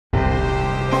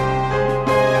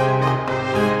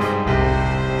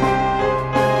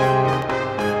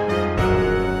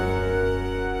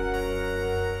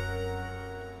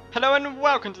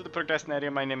welcome to the Procrastinaria.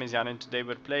 My name is Jan and today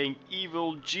we're playing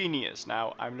Evil Genius.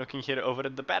 Now, I'm looking here over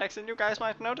at the barracks and you guys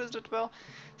might notice that, well,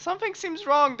 something seems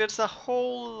wrong. There's a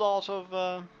whole lot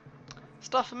of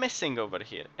stuff missing over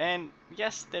here. And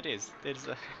yes, there is. There's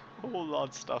a whole lot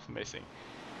of stuff missing.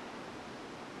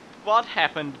 What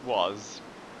happened was,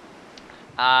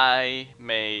 I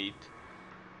made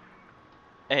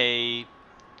a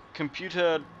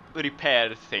computer repair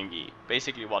thingy.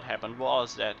 Basically what happened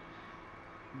was that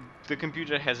the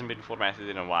computer hasn't been formatted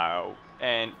in a while,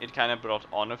 and it kind of brought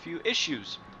on a few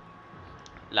issues.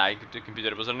 Like, the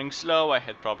computer was running slow, I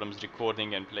had problems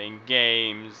recording and playing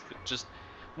games, it just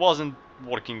wasn't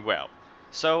working well.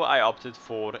 So I opted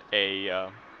for a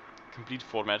complete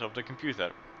format of the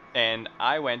computer. And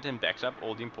I went and backed up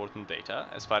all the important data.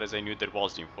 As far as I knew there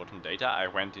was the important data, I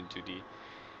went into the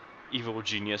Evil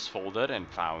Genius folder and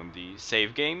found the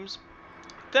save games.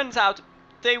 Turns out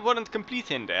they weren't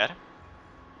complete in there.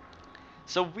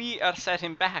 So we are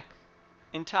setting back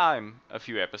in time a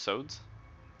few episodes,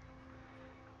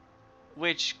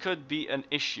 which could be an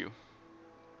issue.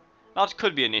 Not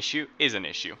could be an issue, is an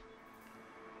issue.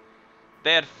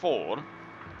 Therefore,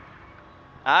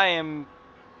 I am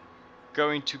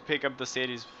going to pick up the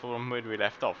series from where we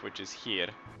left off, which is here.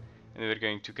 And we're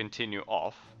going to continue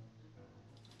off.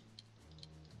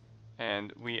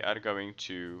 And we are going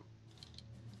to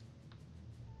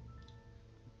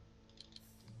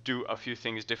do a few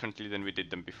things differently than we did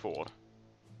them before.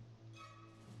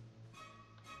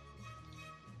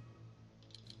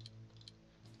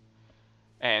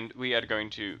 And we are going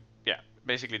to,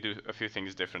 basically do a few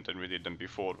things different than we did them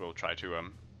before. We'll try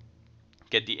to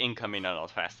get the income in a lot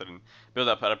faster and build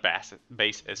up our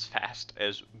base as fast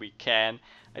as we can.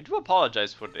 I do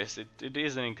apologize for this. It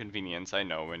is an inconvenience, I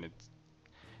know, and it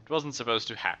wasn't supposed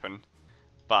to happen.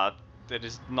 But there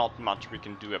is not much we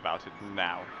can do about it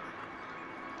now.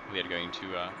 We are going to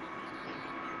Backup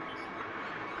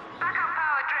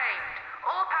power drained.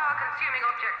 All power consuming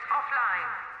objects offline.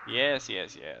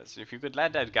 Yes. If you could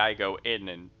let that guy go in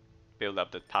and build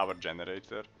up that power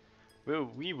generator, well,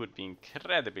 we would be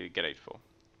incredibly grateful.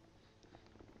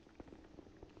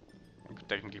 I could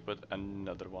technically put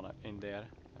another one in there.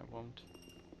 I won't.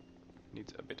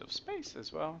 Needs a bit of space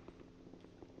as well.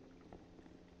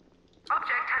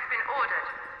 Object has been ordered.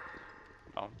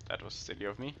 Oh, that was silly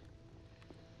of me.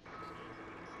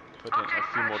 Put in a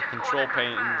few more control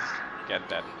panes, get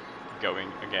that going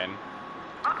again.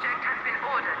 Object has been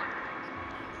ordered.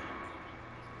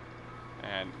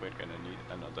 And we're gonna need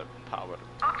another power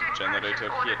Object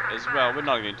generator here as well. We're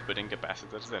not going to put in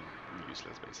capacitors, they're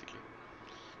useless basically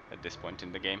at this point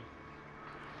in the game.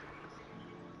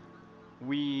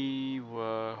 We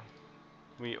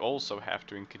also have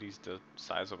to increase the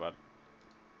size of our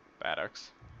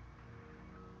barracks.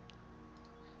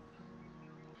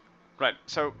 Right,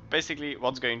 so basically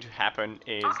what's going to happen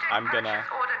is I'm gonna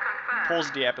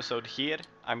pause the episode here.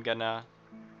 I'm gonna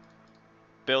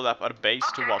build up our base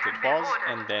to what it was,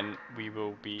 and then we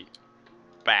will be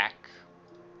back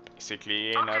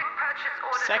basically in a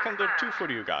second or two for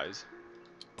you guys.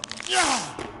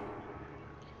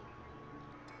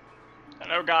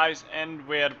 Hello guys, and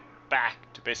we're back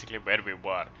to basically where we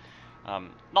were.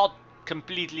 Not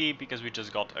completely, because we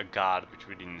just got a guard which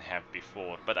we didn't have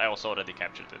before, but I also already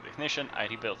captured the ignition. I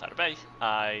rebuilt our base.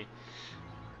 I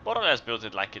more or less built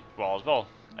it like it was. Well,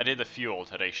 I did a few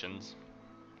alterations.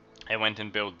 I went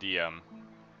and built the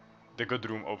good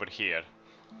room over here,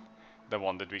 the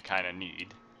one that we kind of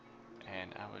need.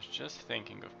 And I was just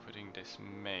thinking of putting this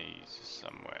maze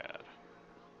somewhere,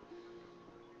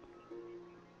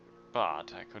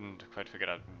 but I couldn't quite figure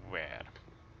out where.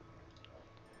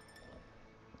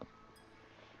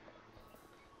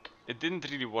 It didn't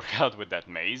really work out with that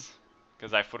maze,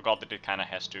 because I forgot that it kind of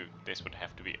has to, this would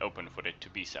have to be open for it to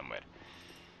be somewhere,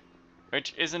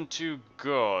 which isn't too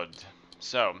good.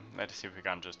 So let's see if we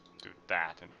can just do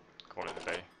that and call it a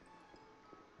day.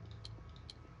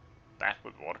 That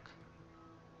would work.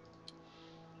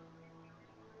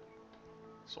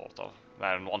 Sort of.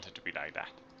 I don't want it to be like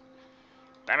that.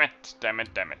 Damn it.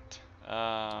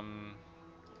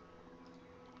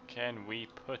 Can we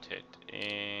put it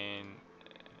in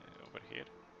over here?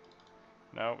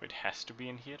 No, it has to be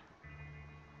in here.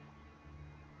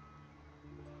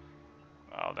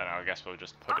 Well, then I guess we'll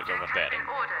just put it over there and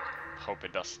hope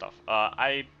it does stuff.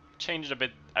 I changed a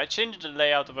bit. I changed the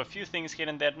layout of a few things here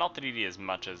and there, not really as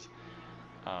much as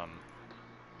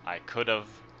I could have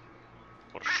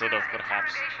or should have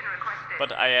perhaps.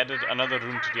 But I added another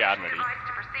room to the armory.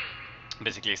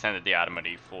 Basically extended the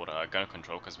armory for gun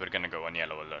control, because we're gonna go on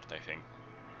yellow alert, I think,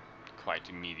 quite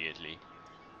immediately.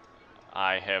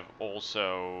 I have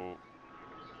also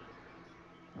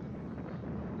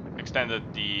extended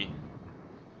the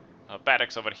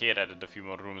barracks over here, added a few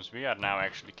more rooms. We are now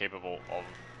actually capable of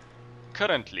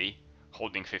currently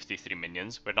holding 53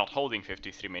 minions. We're not holding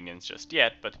 53 minions just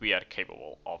yet, but we are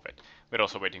capable of it. We're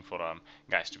also waiting for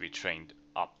guys to be trained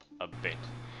up a bit.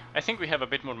 I think we have a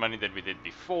bit more money than we did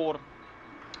before,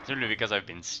 simply because I've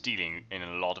been stealing in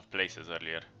a lot of places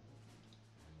earlier.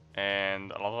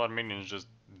 And a lot of our minions just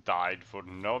died for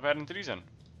no apparent reason.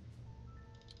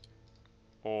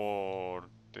 Or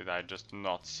did I just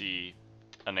not see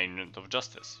an Agent of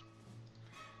Justice?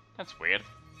 That's weird.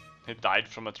 It died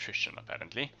from attrition,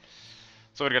 apparently.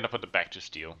 So we're gonna put it back to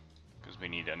steel, because we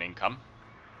need an income.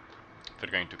 If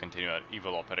we're going to continue our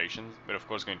evil operations, we're of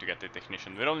course going to get the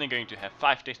technician. We're only going to have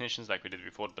 5 technicians like we did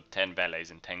before, but 10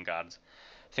 valets and 10 guards.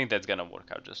 I think that's gonna work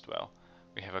out just well.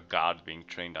 We have a guard being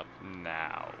trained up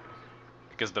now,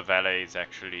 because the valet is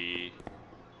actually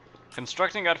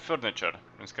constructing our furniture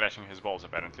and scratching his balls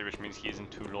apparently, which means he isn't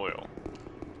too loyal.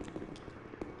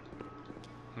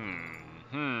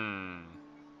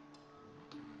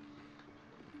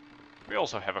 We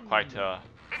also have a quite Intruder alert!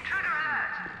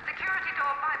 Security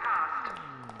door bypassed.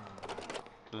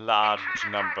 large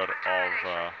number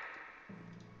of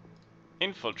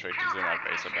infiltrators in our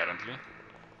base apparently.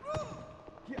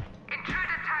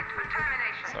 Intruder tagged for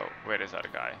termination. So where is our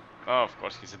guy? Oh, of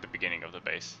course he's at the beginning of the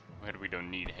base, where we don't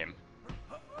need him.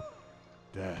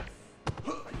 Death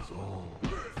is all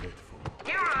fitful.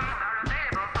 New rooms are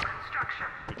available for construction.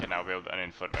 We can now build an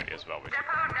infirmary as well, which we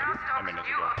Depot did now a stocks minute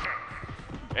new ago.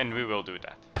 objects. And we will do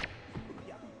that.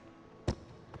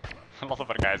 A lot of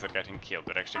our guys are getting killed.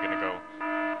 We're actually gonna go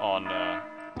on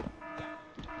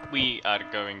we are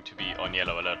going to be on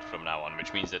yellow alert from now on,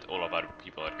 which means that all of our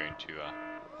people are going to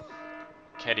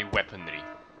carry weaponry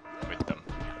with them.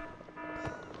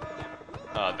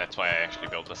 That's why I actually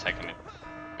built the second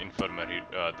infirmary,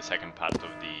 the second part of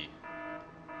the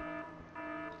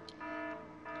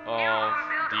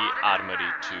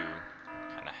armory to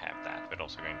kind of have that. We're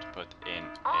also going to put in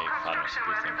All a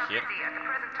pharmaceutical construction thing workers are here. busy at the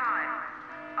present time.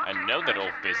 I know Object they're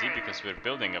all purchase busy delayed. because we're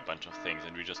building a bunch of things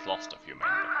and we just lost a few men.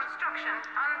 Road construction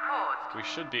unpaused. We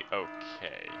should be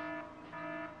okay.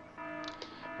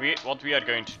 What we are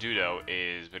going to do though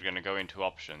is we're going to go into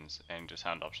options and to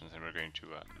sound options, and we're going to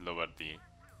lower the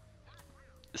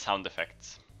sound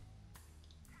effects,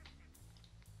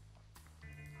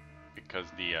 because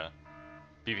the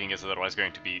beeping is otherwise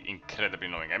going to be incredibly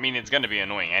annoying. I mean, it's going to be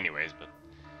annoying anyways, but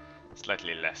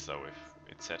slightly less so if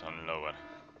it's set on lower.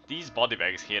 These body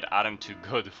bags here aren't too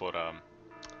good for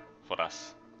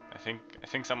us. I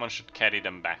think someone should carry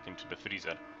them back into the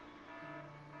freezer.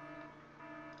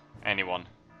 Anyone,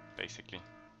 basically.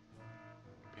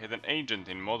 We had an agent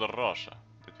in Mother Russia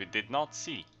that we did not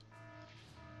see.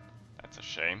 That's a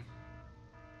shame.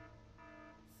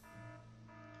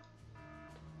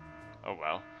 Oh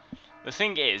well. The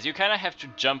thing is, you kind of have to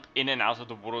jump in and out of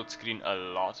the world screen a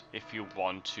lot if you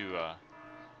want to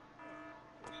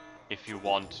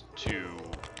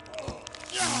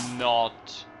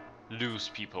not lose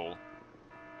people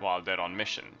while they're on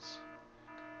missions,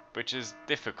 which is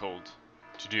difficult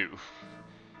to do,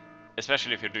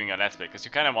 especially if you're doing a let's play, because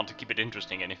you kind of want to keep it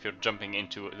interesting, and if you're jumping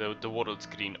into the world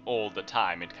screen all the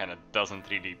time, it kind of doesn't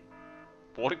really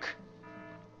work.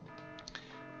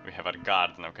 We have our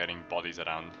guards now carrying bodies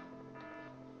around.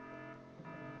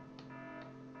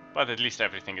 But at least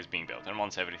everything is being built, and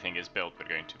once everything is built, we're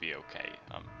going to be okay.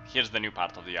 Here's the new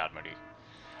part of the armory.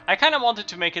 I kind of wanted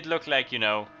to make it look like, you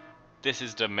know, this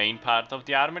is the main part of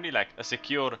the armory, like a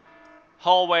secure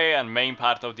hallway and main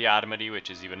part of the armory, which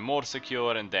is even more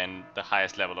secure, and then the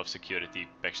highest level of security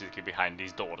basically behind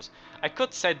these doors. I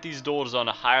could set these doors on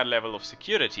a higher level of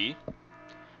security,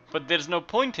 but there's no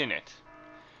point in it,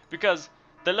 because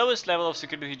the lowest level of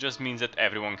security just means that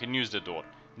everyone can use the door.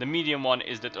 The medium one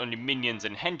is that only minions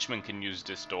and henchmen can use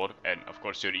this door, and of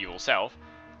course your evil self.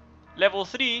 Level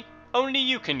 3, only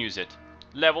you can use it.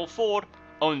 Level 4,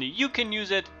 only you can use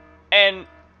it, and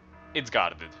it's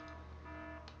guarded.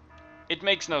 It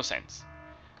makes no sense.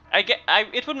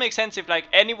 It would make sense if like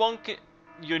anyone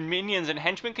your minions and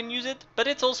henchmen can use it, but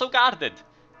it's also guarded.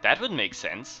 That would make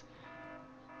sense.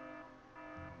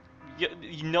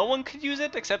 No one could use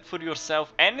it except for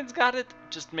yourself, and it's guarded.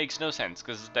 Just makes no sense,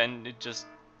 because then it just...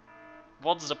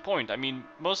 What's the point? I mean,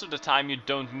 most of the time you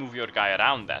don't move your guy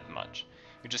around that much.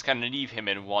 You just kind of leave him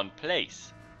in one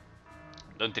place.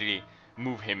 Don't really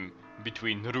move him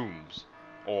between rooms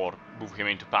or move him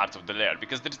into parts of the lair,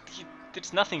 because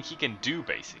there's nothing he can do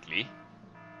basically.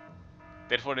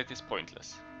 Therefore it is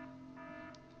pointless.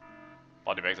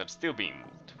 Body bags are still being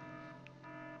moved,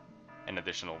 and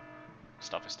additional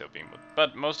stuff is still being moved.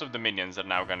 But most of the minions are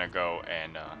now gonna go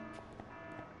and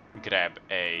grab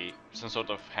some sort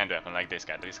of hand weapon like this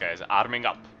guy. This guy is arming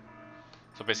up.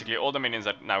 So basically all the minions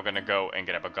are now gonna go and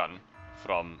grab a gun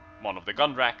from one of the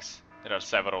gun racks. There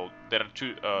are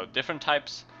two different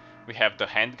types. We have the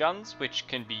handguns, which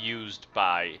can be used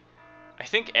by, I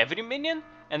think, every minion.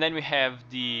 And then we have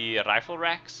the rifle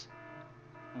racks,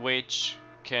 which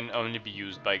can only be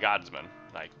used by guardsmen.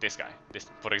 Like this guy. This,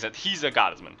 for example, he's a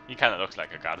guardsman. He kind of looks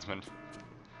like a guardsman.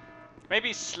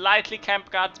 Maybe slightly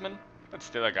camp guardsman, but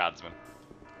still a guardsman.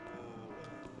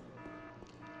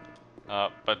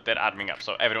 But they're arming up,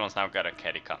 so everyone's now got to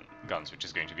carry guns, which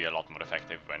is going to be a lot more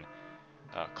effective when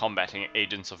combating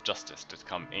agents of justice that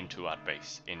come into our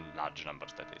base in large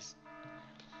numbers, that is.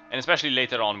 And especially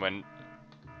later on when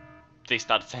they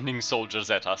start sending soldiers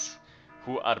at us,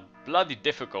 who are bloody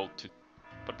difficult to...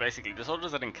 But basically, the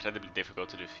soldiers are incredibly difficult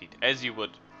to defeat, as you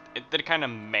would... They're kind of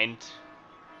meant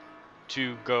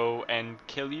to go and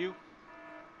kill you,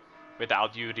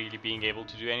 without you really being able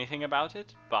to do anything about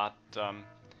it, but...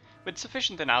 with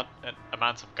sufficient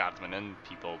amounts of guardsmen and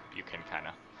people, you can kind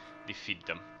of defeat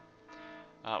them.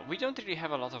 We don't really have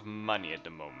a lot of money at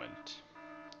the moment,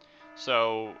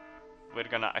 so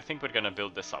I think we're gonna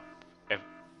build this up,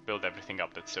 build everything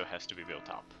up that still has to be built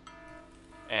up,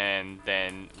 and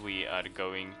then we are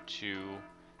going to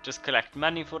just collect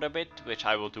money for a bit, which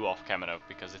I will do off camera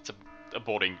because it's a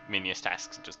boring minions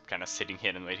task, just kind of sitting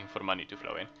here and waiting for money to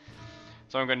flow in.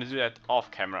 So I'm going to do that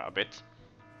off camera a bit.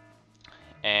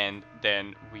 And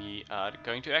then we are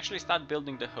going to actually start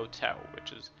building the hotel,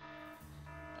 which is,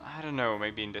 I don't know,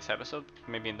 maybe in this episode,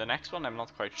 maybe in the next one, I'm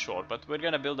not quite sure. But we're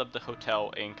going to build up the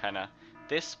hotel in kind of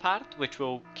this part, which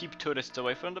will keep tourists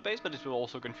away from the base, but it will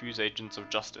also confuse agents of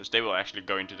justice. They will actually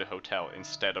go into the hotel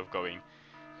instead of going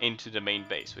into the main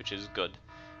base, which is good.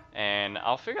 And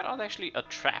I'll figure out actually a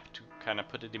trap to kind of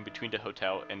put it in between the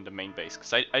hotel and the main base,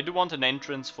 because I do want an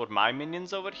entrance for my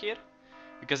minions over here.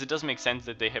 Because it does make sense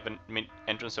that they have an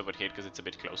entrance over here because it's a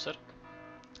bit closer.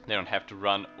 They don't have to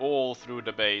run all through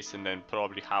the base and then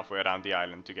probably halfway around the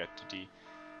island to get to the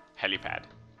helipad.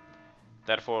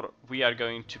 Therefore, we are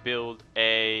going to build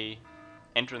a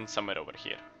entrance somewhere over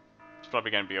here. It's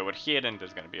probably going to be over here, and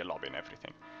there's going to be a lobby and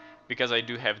everything. Because I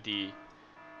do have the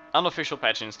unofficial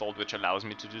patch installed, which allows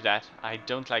me to do that. I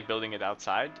don't like building it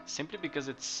outside, simply because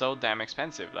it's so damn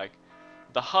expensive. Like,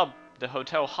 the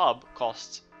hotel hub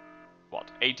costs... what,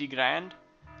 80 grand?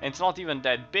 And it's not even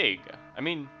that big. I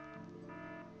mean,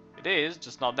 it is,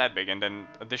 just not that big. And then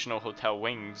additional hotel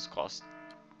wings cost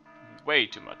way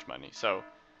too much money. So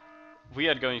we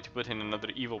are going to put in another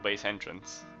evil base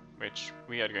entrance, which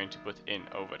we are going to put in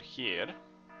over here,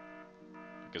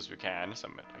 because we can,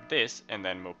 somewhere like this. And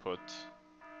then we'll put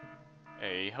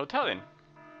a hotel in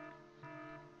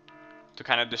to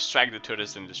kind of distract the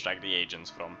tourists and distract the agents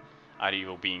from our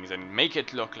evil beings and make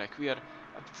it look like we are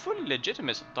a fully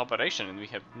legitimate operation and we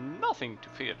have nothing to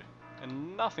fear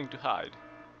and nothing to hide.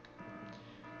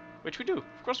 Which we do,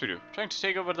 of course we do, trying to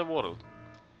take over the world.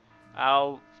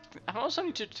 I also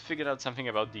need to figure out something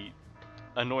about the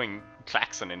annoying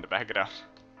klaxon in the background.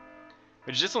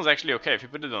 Which this one's actually okay if you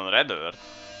put it on red alert.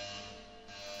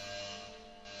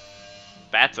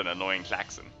 That's an annoying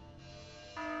klaxon.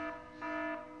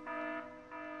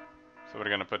 So we're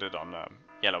gonna put it on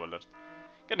yellow alert.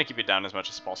 Gonna keep it down as much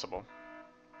as possible.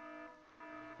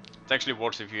 It's actually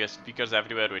worse if you have speakers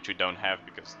everywhere, which we don't have,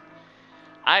 because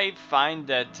I find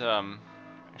that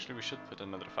actually we should put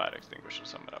another fire extinguisher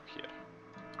somewhere up here.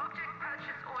 Object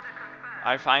purchase order confirmed.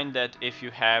 I find that if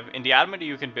you have in the armory,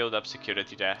 you can build up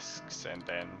security desks and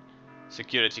then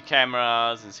security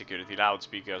cameras and security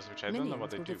loudspeakers, which I don't know what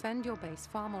they will do. defend your base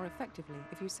far more effectively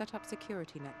if you set up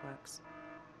security networks.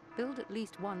 Build at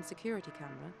least one security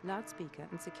camera, loudspeaker,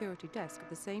 and security desk of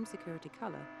the same security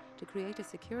color to create a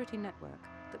security network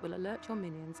that will alert your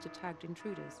minions to tagged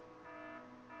intruders.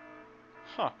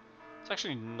 Huh. It's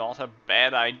actually not a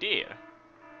bad idea.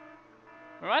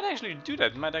 We might actually do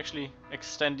that. We might actually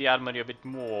extend the armory a bit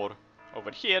more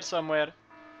over here somewhere.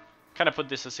 Kind of put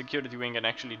this as security wing and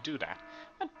actually do that.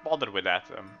 I might bother with that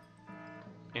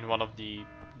in one of the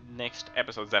next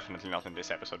episodes. Definitely not in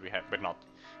this episode.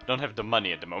 Don't have the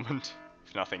money at the moment,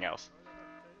 if nothing else.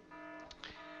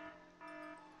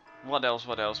 What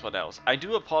else? I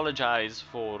do apologize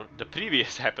for the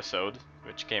previous episode,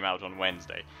 which came out on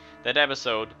Wednesday. That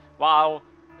episode, wow,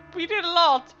 we did a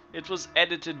lot. It was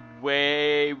edited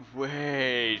way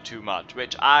too much,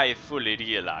 which I fully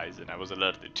realized, and I was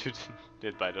alerted to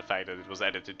it by the fact that it was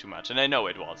edited too much, and I know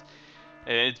it was.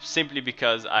 It's simply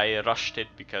because I rushed it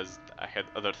because I had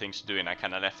other things to do, and I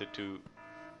kind of left it to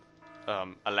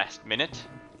a last minute.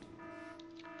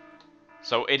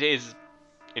 So it is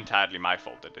entirely my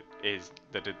fault that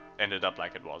it ended up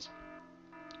like it was,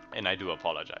 and I do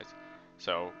apologize.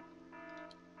 So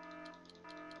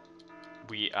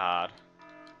we are.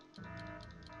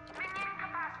 Minion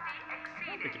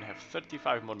capacity We exceeded. can have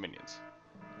 35 more minions.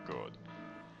 Good.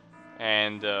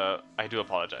 And I do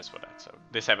apologize for that. So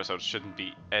this episode shouldn't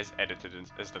be as edited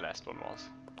as the last one was.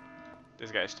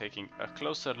 This guy is taking a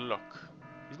closer look.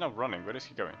 He's not running. Where is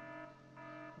he going?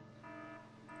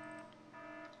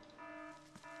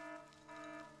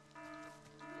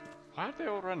 Why are they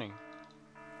all running?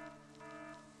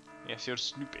 Yes, you're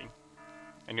snooping.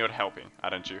 And you're helping,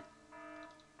 aren't you?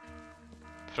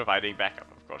 Providing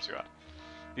backup, of course you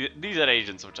are. These are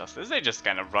agents of justice. They just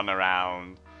kind of run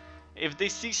around. If they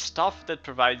see stuff that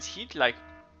provides heat, like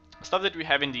stuff that we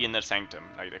have in the inner sanctum,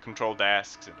 like the control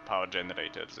desks and the power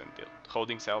generators and the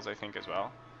holding cells, I think as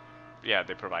well. Yeah,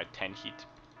 they provide 10 heat.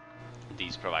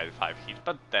 These provide 5 heat,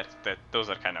 but those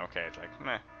are kind of okay. It's like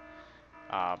meh.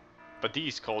 But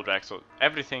these cold racks, so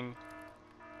everything.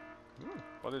 Ooh,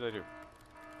 what did I do?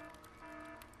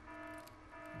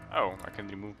 Oh, I can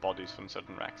remove bodies from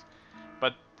certain racks.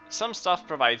 But some stuff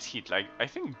provides heat, like I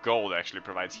think gold actually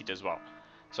provides heat as well.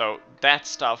 So that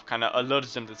stuff kind of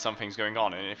alerts them that something's going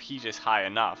on, and if heat is high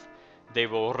enough, they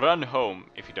will run home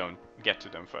if you don't get to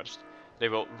them first. They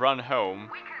will run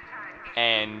home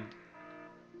and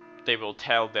they will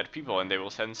tell their people and they will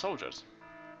send soldiers.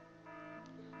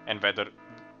 And whether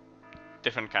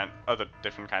other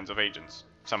different kinds of agents,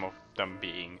 some of them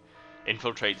being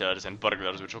infiltrators and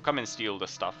burglars, which will come and steal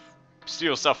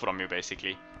stuff from you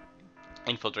basically.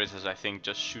 Infiltrators, I think,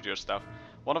 just shoot your stuff.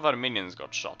 One of our minions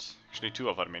got shot. Actually, 2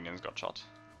 of our minions got shot.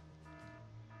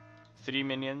 3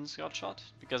 minions got shot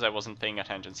because I wasn't paying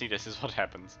attention. See, this is what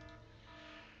happens.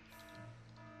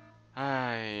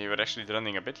 We're actually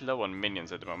running a bit low on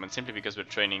minions at the moment, simply because we're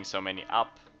training so many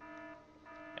up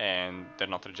and they're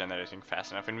not regenerating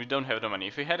fast enough, and we don't have the money.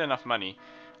 If we had enough money,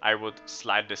 I would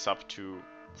slide this up to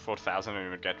 4,000 and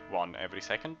we would get 1 every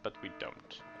second, but we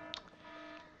don't.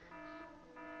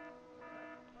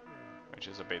 Which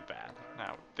is a bit bad.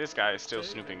 Now, this guy is still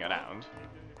snooping around.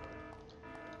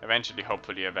 Eventually,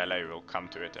 hopefully, a valet will come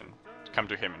to it and come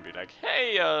to him and be like,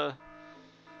 "Hey,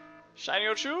 shine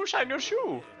your shoe, shine your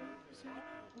shoe."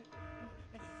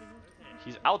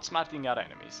 He's outsmarting our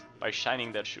enemies by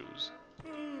shining their shoes.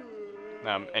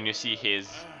 And you see his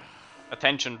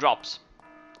attention drops.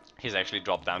 He's actually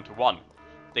dropped down to 1.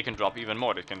 They can drop even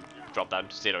more. It can drop down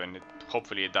to 0, and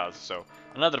hopefully it does. So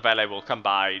another valet will come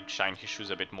by, shine his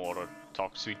shoes a bit more, or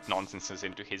talk sweet nonsenses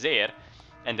into his ear,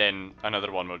 and then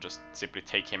another one will just simply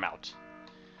take him out.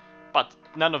 But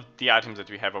none of the items that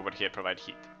we have over here provide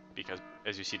heat, because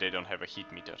as you see, they don't have a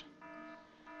heat meter.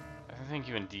 I think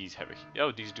even these have a heat.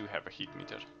 Oh, these do have a heat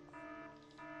meter.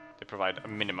 They provide a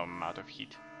minimum amount of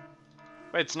heat.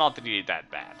 But it's not really that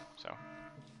bad, so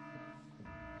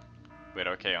we're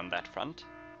okay on that front.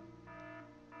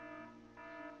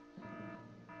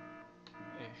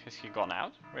 Has he gone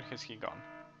out? Where has he gone?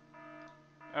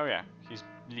 Oh yeah, he's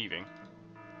leaving.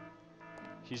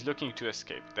 He's looking to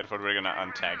escape, therefore we're gonna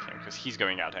untag him, because he's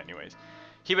going out anyways.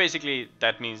 He basically,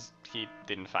 that means he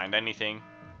didn't find anything.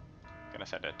 Gonna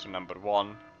set it to number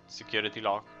 1, security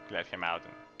lock, let him out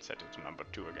and set it to number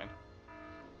 2 again.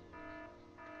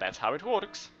 That's how it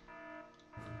works.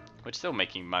 We're still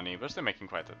making money, we're still making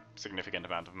quite a significant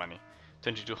amount of money.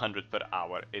 2200 per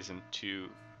hour isn't too,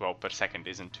 well, per second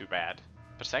isn't too bad.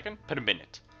 Per second? Per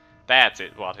minute. That's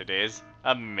it, what it is.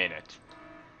 A minute.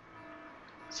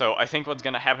 So I think what's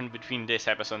gonna happen between this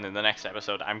episode and the next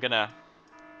episode, I'm gonna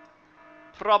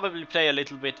probably play a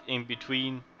little bit in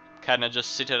between, kinda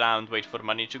just sit around, wait for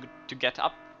money to get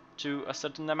up to a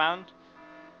certain amount,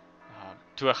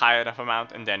 to a higher enough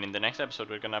amount, and then in the next episode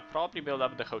we're gonna probably build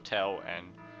up the hotel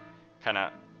and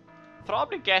kinda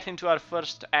probably get into our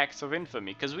first acts of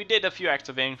infamy, because we did a few acts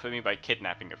of infamy by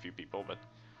kidnapping a few people, but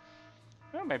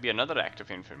well, maybe another act of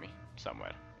infamy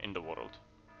somewhere in the world.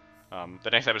 The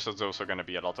next episode is also going to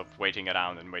be a lot of waiting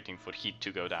around and waiting for heat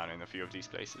to go down in a few of these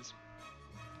places,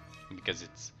 because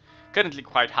it's currently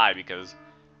quite high because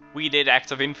we did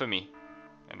acts of infamy,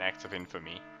 and acts of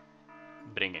infamy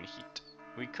bring in heat.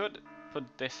 We could put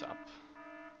this up,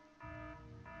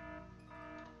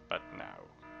 but no.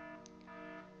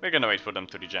 We're gonna wait for them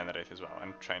to regenerate as well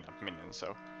and train up minions,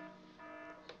 so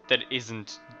there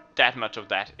isn't that much of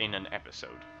that in an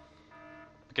episode.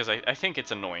 Because I think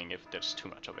it's annoying if there's too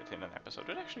much of it in an episode.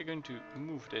 We're actually going to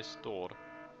move this door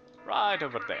right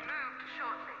over there. Moved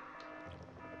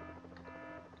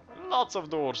shortly. Lots of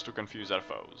doors to confuse our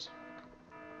foes.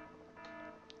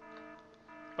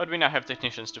 But we now have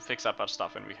technicians to fix up our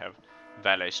stuff, and we have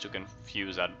valets to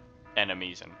confuse our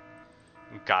enemies and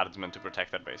guardsmen to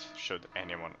protect that base should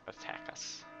anyone attack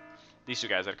us. These two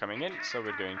guys are coming in, so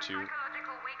we're going to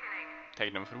Psychological weakening.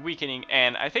 take them for weakening,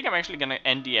 and I think I'm actually gonna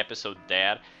end the episode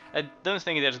there. I don't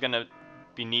think there's gonna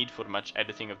be need for much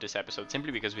editing of this episode,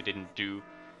 simply because we didn't do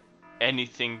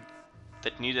anything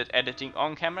that needed editing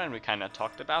on camera, and we kind of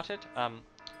talked about it.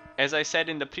 As I said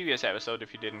in the previous episode,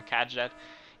 if you didn't catch that,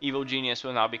 Evil Genius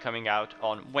will now be coming out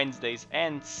on Wednesdays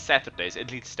and Saturdays. At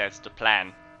least that's the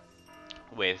plan,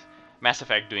 with Mass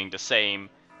Effect doing the same,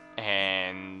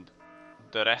 and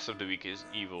the rest of the week is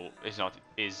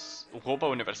Europa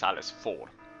Universalis 4.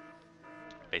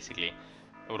 Basically,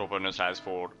 Europa Universalis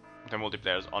 4, the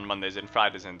multiplayers on Mondays and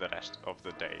Fridays, and the rest of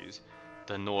the days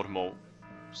the normal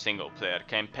single player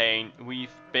campaign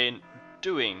we've been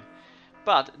doing.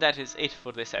 But that is it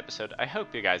for this episode. I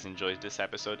hope you guys enjoyed this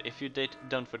episode. If you did,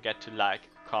 don't forget to like,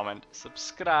 comment,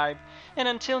 subscribe, and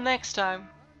until next time,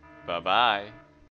 bye bye.